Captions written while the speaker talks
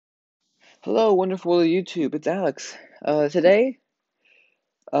Hello, wonderful YouTube. It's Alex. Today,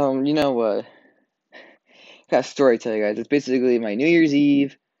 um, you know, uh, got a story to tell you guys. It's basically my New Year's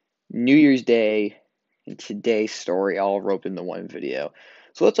Eve, New Year's Day, and today's story all roped into one video.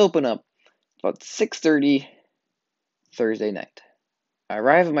 So let's open up about 6:30 Thursday night. I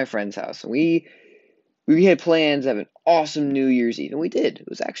arrive at my friend's house, and we had plans to have an awesome New Year's Eve, and we did. It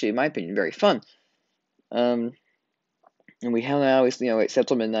was actually, in my opinion, very fun. Um, and we hung out. We stayed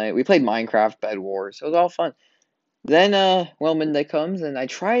till midnight. We played Minecraft, Bed Wars. It was all fun. Then, midnight comes, and I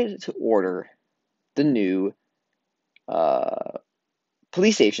tried to order the new uh,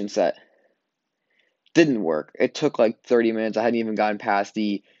 police station set. Didn't work. It took like 30 minutes. I hadn't even gotten past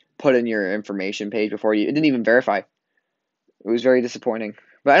the put in your information page before it didn't even verify. It was very disappointing.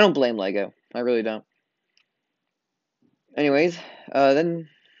 But I don't blame Lego. I really don't. Anyways, so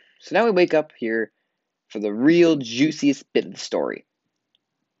now we wake up here for the real juiciest bit of the story.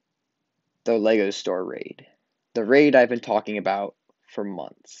 The Lego store raid. The raid I've been talking about for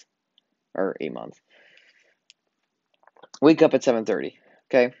months. Or 8 months. Wake up at 7:30.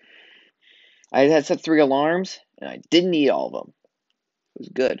 Okay? I had set 3 alarms, and I didn't need all of them. It was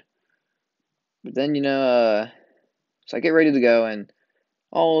good. But then, so I get ready to go, and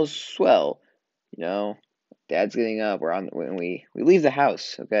all is swell. Dad's getting up. When we leave the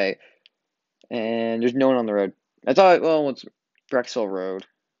house, okay, and there's no one on the road. I thought, well, it's Brexville Road.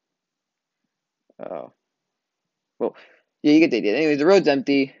 Oh, well, yeah, you get the idea. Anyways, the road's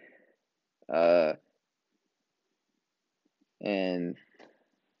empty, uh, and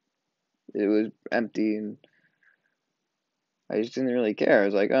it was empty, and I just didn't really care. I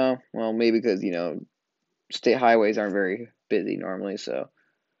was like, oh, well, maybe because state highways aren't very busy normally, so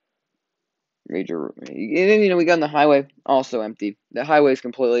major. And then we got on the highway, also empty. The highway is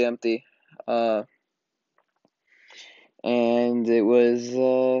completely empty. Uh, and it was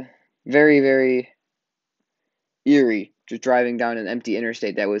very, very eerie just driving down an empty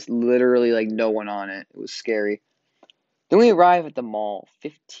interstate that was literally like no one on it. It was scary. Then we arrived at the mall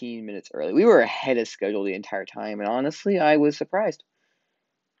 15 minutes early. We were ahead of schedule the entire time, and honestly, I was surprised.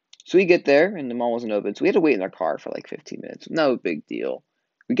 So we get there, and the mall wasn't open, so we had to wait in our car for like 15 minutes. No big deal.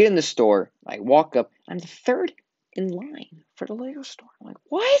 We get in the store. I walk up. I'm the third in line for the Lego store. I'm like,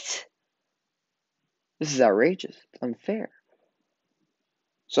 what? This is outrageous. It's unfair.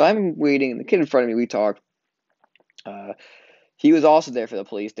 So I'm waiting, and the kid in front of me, we talked. Uh, he was also there for the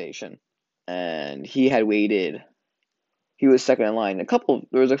police station, and he had waited. He was second in line.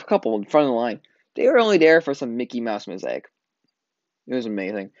 There was a couple in front of the line. They were only there for some Mickey Mouse mosaic. It was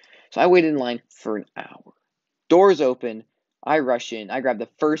amazing. So I waited in line for an hour. Doors open. I rush in. I grab the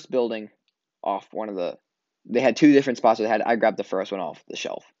first building off one of the. They had two different spots. I grabbed the first one off the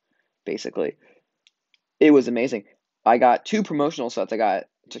shelf. Basically, it was amazing. I got two promotional sets. Shout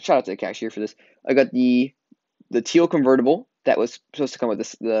out to the cashier for this. I got the teal convertible that was supposed to come with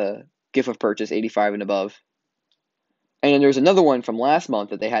the gift of purchase 85 and above. And then there's another one from last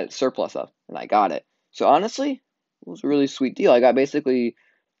month that they had surplus of, and I got it. So honestly, it was a really sweet deal. I got basically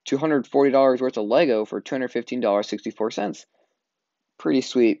 $240 worth of Lego for $215.64. Pretty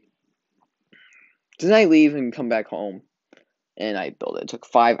sweet. Then I leave and come back home, and I built it. It took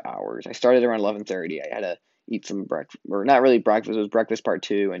 5 hours. I started around 11:30. I had to eat some breakfast, or not really breakfast. It was breakfast part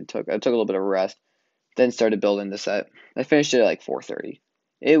two, and I took a little bit of a rest. Then started building the set. I finished it at like 4:30.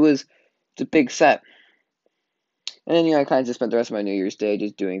 It's a big set. And then I kind of just spent the rest of my New Year's Day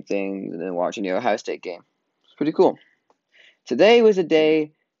just doing things and then watching the Ohio State game. It's pretty cool. Today was a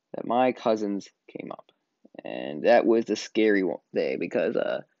day that my cousins came up, and that was the scary day because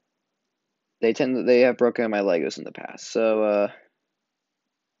they have broken my Legos in the past. So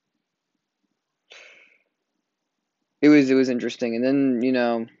it was interesting. And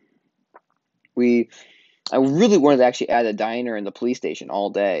then we I really wanted to actually add a diner in the police station all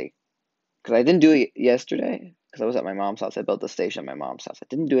day because I didn't do it yesterday because I was at my mom's house. I built the station at my mom's house. I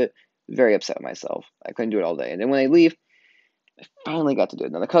didn't do it. Very upset with myself. I couldn't do it all day. And then when I leave, I finally got to do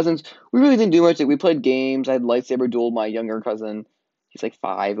it. Now the cousins, we really didn't do much. We played games. I had lightsaber duel with my younger cousin. He's like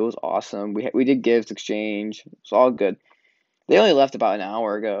 5. It was awesome. We did gifts exchange. It's all good. They only left about an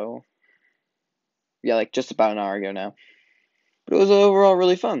hour ago. Yeah, like just about an hour ago now. But it was overall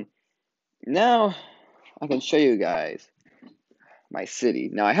really fun. Now I can show you guys my city.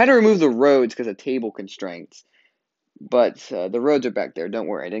 Now I had to remove the roads because of table constraints, but the roads are back there. Don't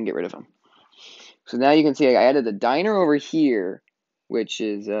worry, I didn't get rid of them. So now you can see I added the diner over here, which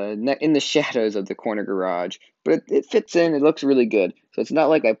is in the shadows of the corner garage, but it fits in. It looks really good. So it's not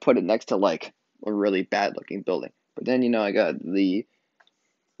like I put it next to like a really bad looking building. But then I got the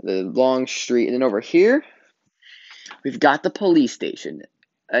long street, and then over here we've got the police station.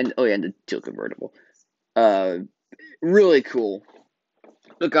 And oh yeah, and the teal convertible. Uh, really cool.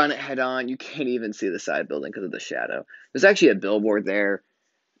 Look on it head on. You can't even see the side building because of the shadow. There's actually a billboard there.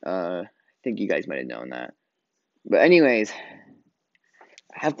 I think you guys might have known that. But anyways,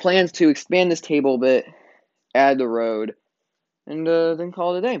 I have plans to expand this table a bit, add the road, and then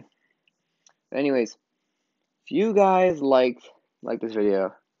call it a day. But anyways, if you guys like this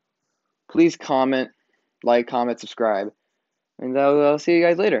video, please comment, subscribe, and I'll see you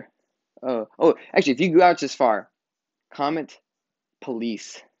guys later. Oh, actually, if you go out this far, comment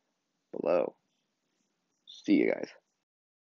police below. See you guys.